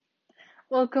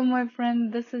Welcome, my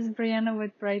friend. This is Brianna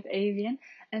with Bright Avian,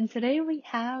 and today we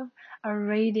have a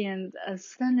radiant, a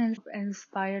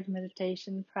sun-inspired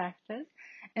meditation practice.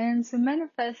 And to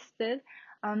manifest it,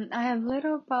 I have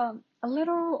a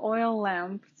little oil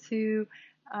lamp to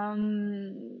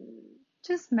um,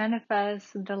 just manifest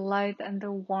the light and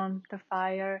the warmth, the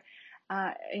fire,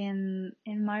 in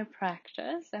my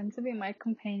practice, and to be my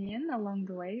companion along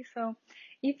the way. So,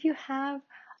 if you have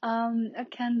a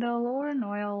candle or an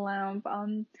oil lamp,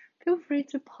 feel free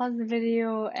to pause the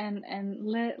video and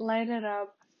light it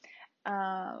up.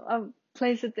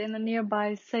 Place it in a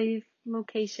nearby safe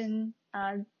location,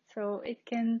 so it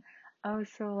can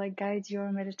also like guide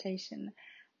your meditation.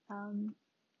 Um,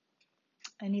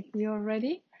 and if you're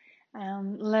ready,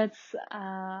 let's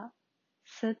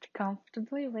sit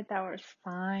comfortably with our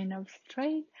spine up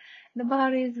straight, the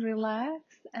body is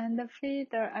relaxed, and the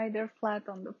feet are either flat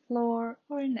on the floor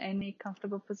or in any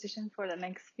comfortable position for the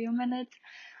next few minutes.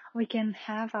 We can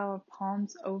have our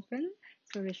palms open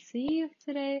to receive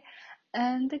today,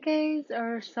 and the gaze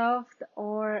are soft,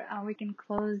 or we can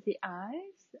close the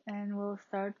eyes, and we'll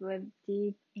start with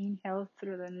deep inhale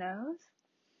through the nose.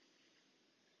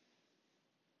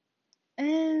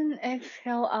 And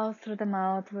exhale out through the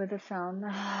mouth with a sound.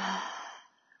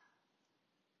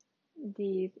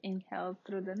 Deep inhale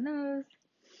through the nose.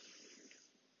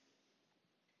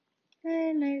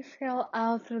 And exhale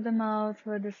out through the mouth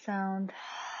with a sound.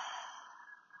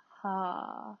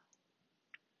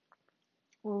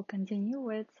 We'll continue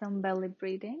with some belly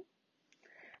breathing.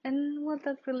 And what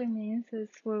that really means is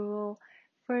we will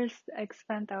first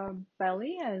expand our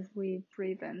belly as we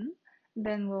breathe in.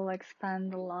 Then we'll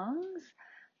expand the lungs.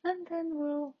 And then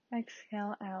we'll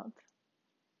exhale out.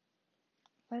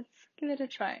 Let's give it a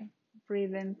try.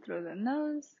 Breathe in through the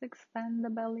nose, expand the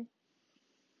belly,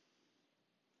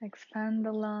 expand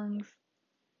the lungs,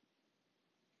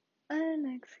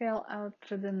 and exhale out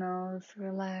through the nose.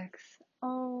 Relax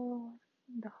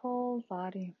the whole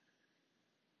body.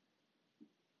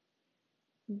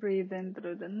 Breathe in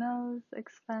through the nose,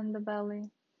 expand the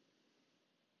belly,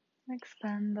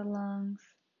 expand the lungs,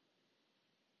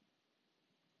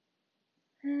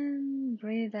 and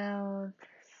breathe out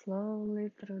slowly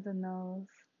through the nose.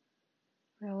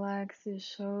 Relax your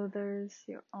shoulders,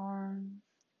 your arms,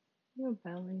 your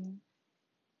belly.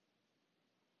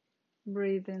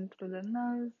 Breathe in through the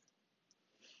nose.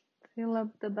 Fill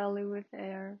up the belly with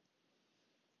air.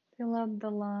 Fill up the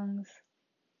lungs.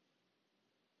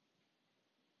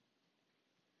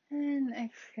 And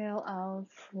exhale out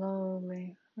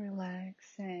slowly,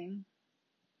 relaxing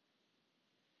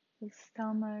the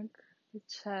stomach, the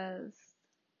chest,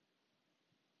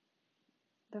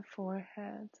 the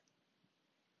forehead.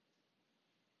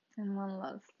 And one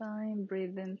last time,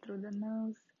 breathe in through the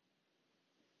nose.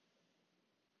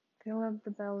 Fill up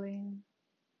the belly.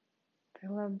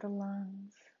 Fill up the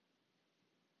lungs.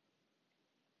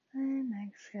 And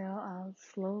exhale out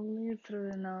slowly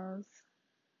through the nose.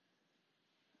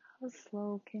 How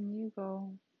slow can you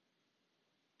go?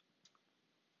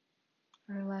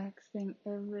 Relaxing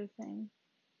everything.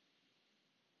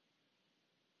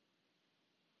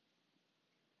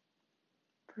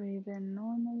 Breathe in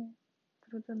normally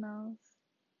through the nose.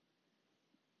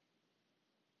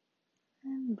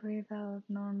 And breathe out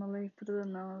normally through the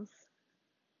nose.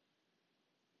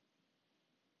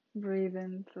 Breathe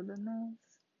in through the nose.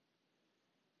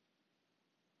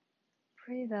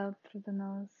 Breathe out through the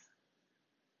nose.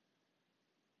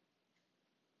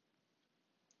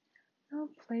 Now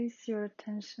place your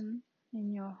attention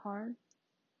in your heart.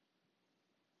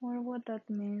 Or what that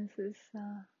means is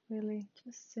really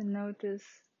just to notice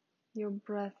your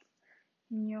breath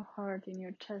in your heart, in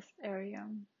your chest area,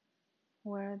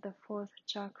 where the fourth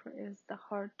chakra is, the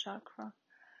heart chakra,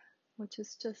 which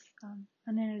is just an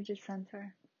energy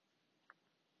center.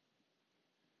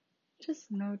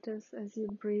 Just notice as you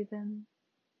breathe in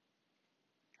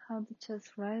how the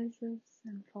chest rises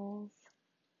and falls.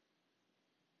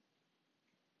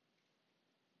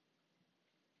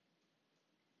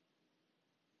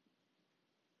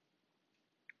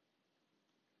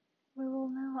 We will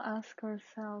now ask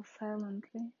ourselves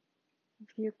silently a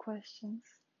few questions,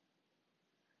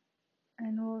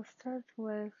 and we'll start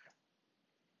with: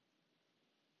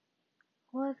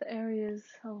 what areas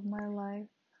of my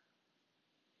life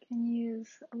can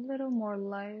use a little more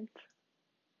light,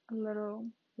 a little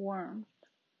warmth,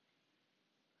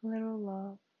 a little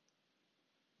love?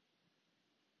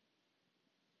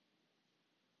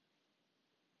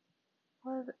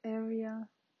 What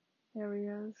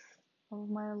areas of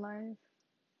my life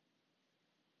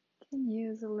can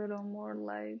use a little more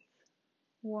light,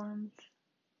 warmth,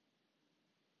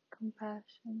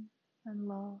 compassion, and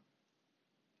love?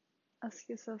 Ask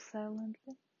yourself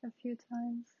silently a few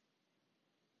times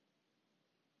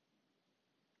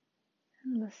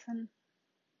and listen.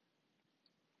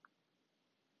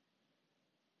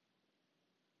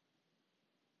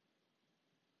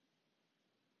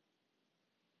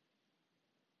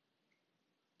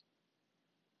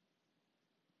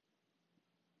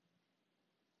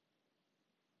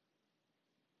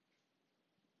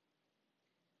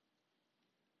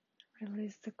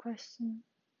 Release the question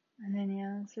and any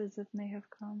answers that may have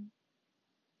come.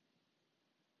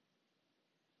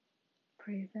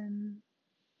 Breathe in,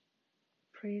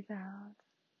 breathe out,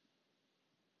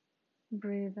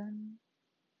 breathe in,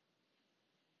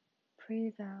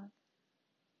 breathe out.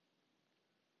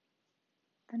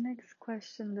 The next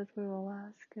question that we will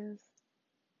ask is,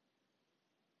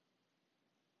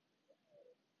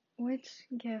 which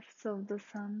gifts of the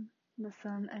sun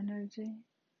energy,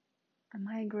 am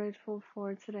I grateful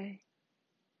for today?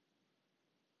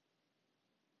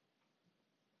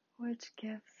 Which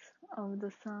gifts of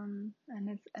the sun and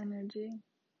its energy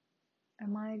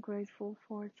am I grateful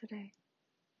for today?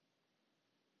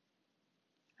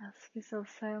 Ask yourself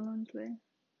silently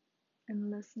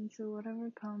and listen to whatever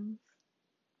comes.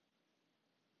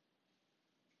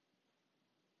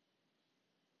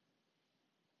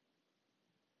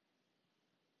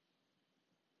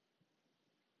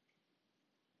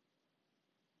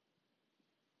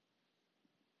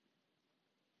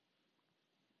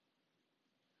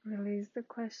 Release the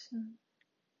question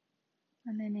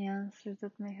and any answers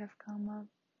that may have come up.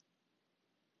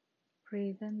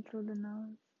 Breathe in through the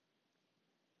nose.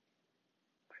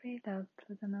 Breathe out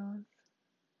through the nose.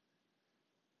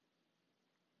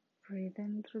 Breathe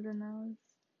in through the nose.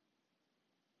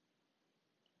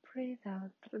 Breathe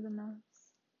out through the nose.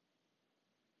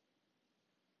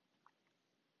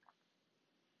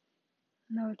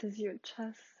 Notice your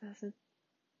chest as it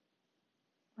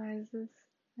rises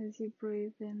as you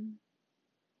breathe in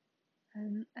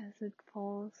and as it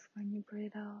falls when you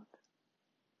breathe out.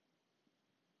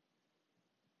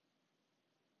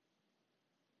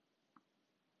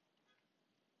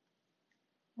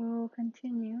 We will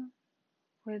continue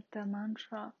with the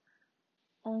mantra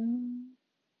Om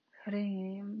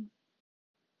Hreem.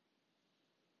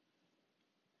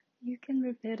 You can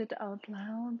repeat it out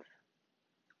loud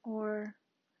or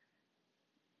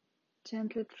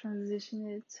gently transition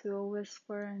it to a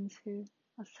whisper and to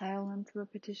a silent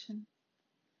repetition.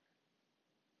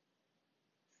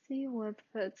 See what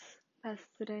fits best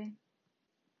today.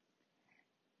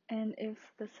 And if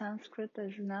the Sanskrit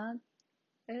is not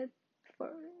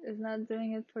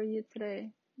doing it for you today,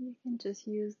 you can just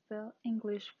use the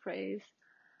English phrase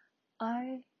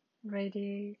I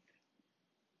radiate,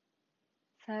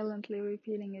 silently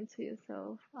repeating it to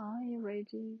yourself. I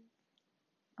radiate,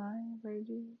 I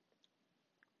radiate.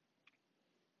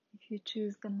 If you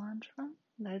choose the mantra,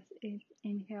 let's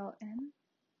inhale in.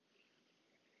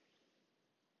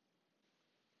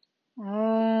 Om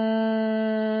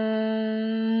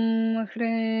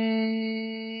Hreem,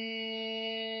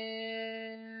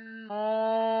 Om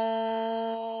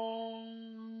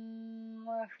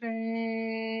Hreem,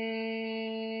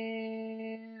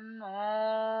 Om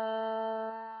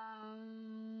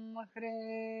Hreem.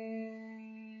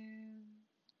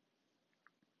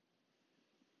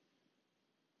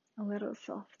 A little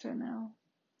softer now.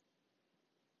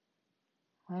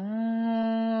 Om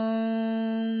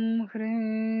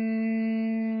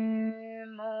Hreem,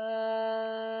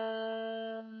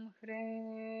 Om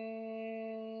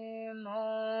Hreem, Om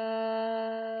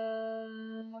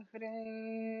Hreem.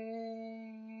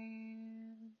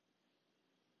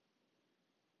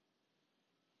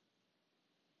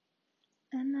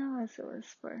 And now as a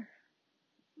whisper.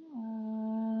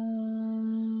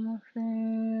 Om Hreem,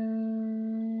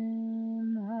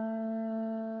 Om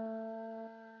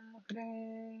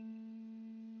Hreem,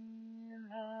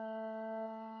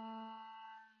 Om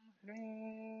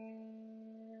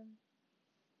Hreem.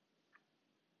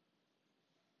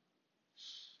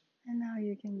 And now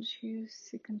you can choose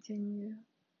to continue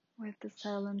with the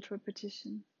silent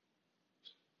repetition,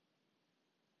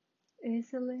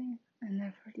 easily and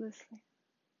effortlessly.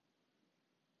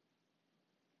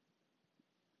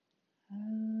 Om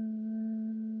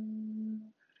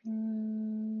Hreem,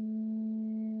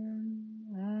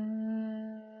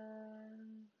 Om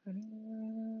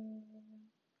Hreem,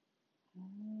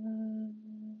 Om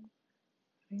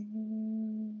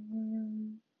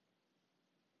Hreem.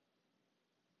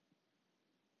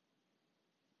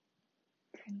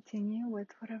 Continue with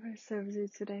whatever serves you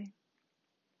today.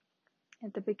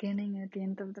 At the beginning and at the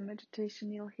end of the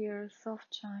meditation, you'll hear a soft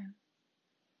chime.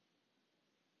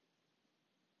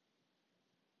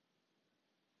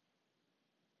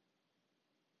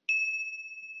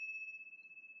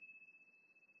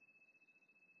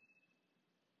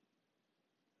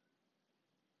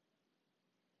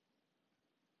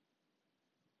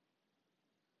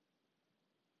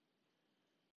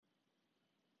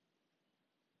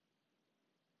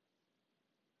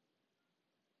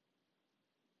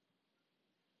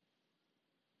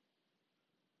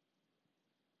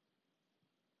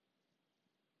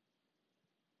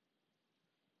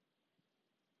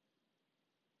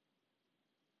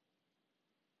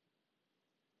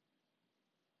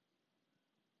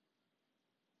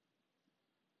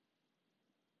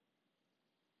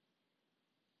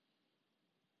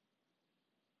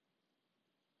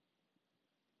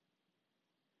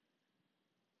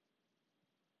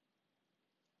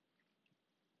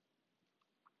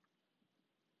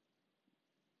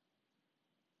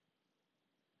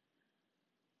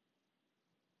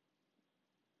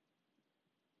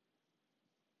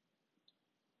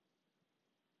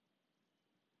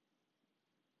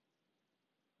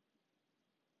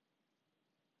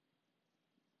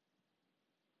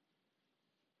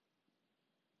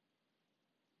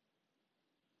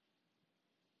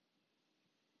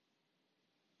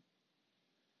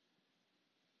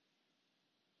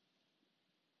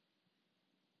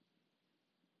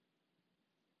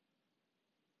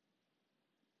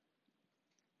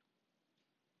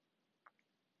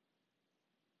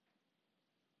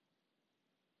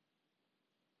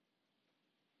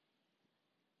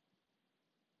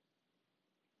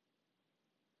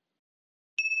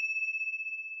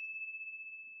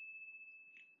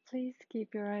 please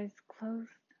keep your eyes closed.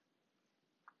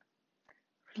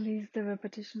 Release the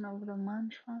repetition of the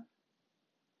mantra.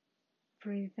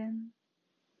 Breathe in,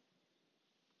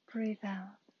 breathe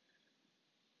out.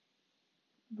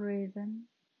 Breathe in,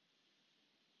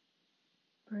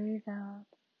 breathe out.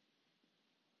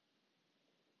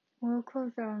 We'll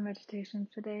close our meditation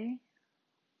today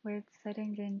with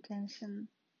setting the intention.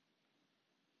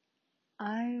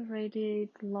 I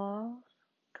radiate love,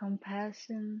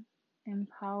 compassion,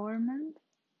 empowerment,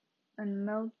 and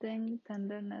melting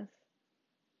tenderness.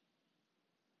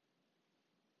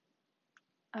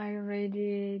 I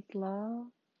radiate love,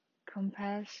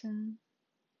 compassion,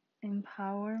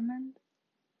 empowerment,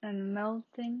 and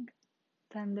melting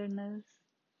tenderness.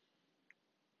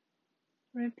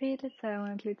 Repeat it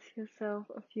silently to yourself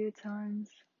a few times.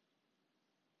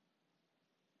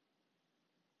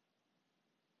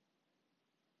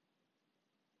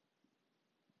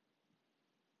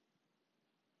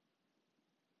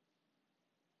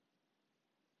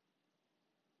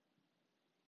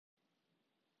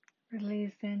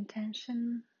 Release the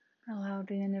intention. Allow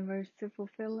the universe to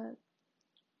fulfill it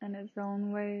in its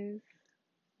own ways.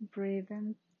 Breathe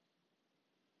in,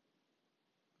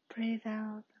 breathe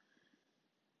out,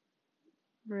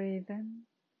 breathe in,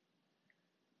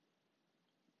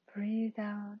 breathe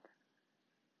out.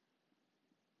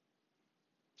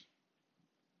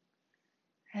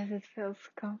 As it feels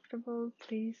comfortable,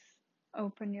 please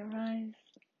open your eyes.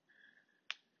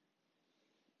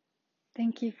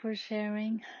 Thank you for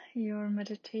sharing your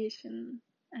meditation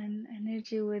and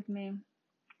energy with me.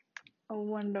 A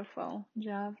wonderful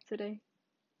job today.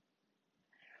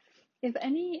 If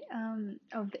any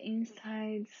of the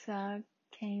insights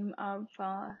came up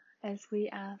as we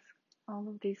asked all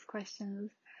of these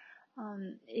questions,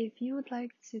 if you would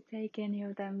like to take any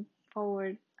of them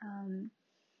forward, I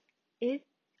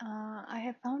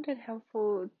have found it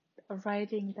helpful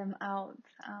writing them out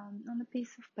on a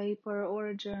piece of paper or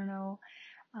a journal,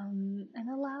 and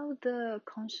allow the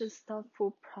conscious,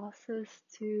 thoughtful process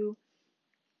to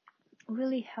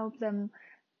really help them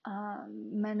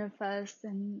manifest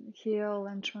and heal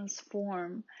and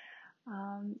transform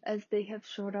as they have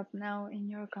showed up now in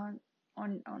your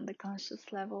on the conscious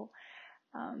level.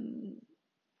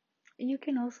 You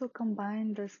can also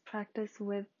combine this practice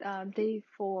with day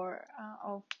 4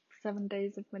 of 7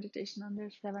 days of meditation under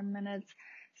 7 minutes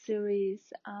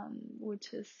series,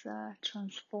 which is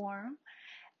Transform.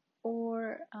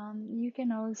 Or you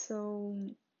can also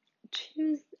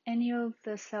choose any of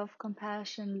the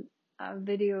self-compassion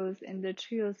videos in the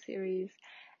trio series.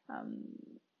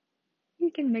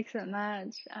 You can mix and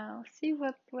match, see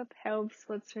what helps,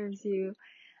 what serves you,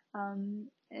 and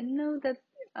know that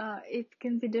it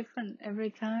can be different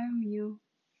every time you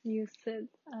sit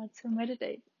to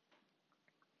meditate.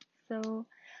 So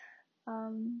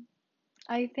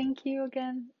I thank you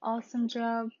again. Awesome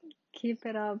job. Keep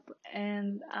it up,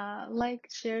 and like,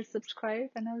 share, subscribe,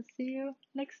 and I'll see you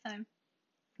next time.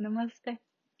 Namaste.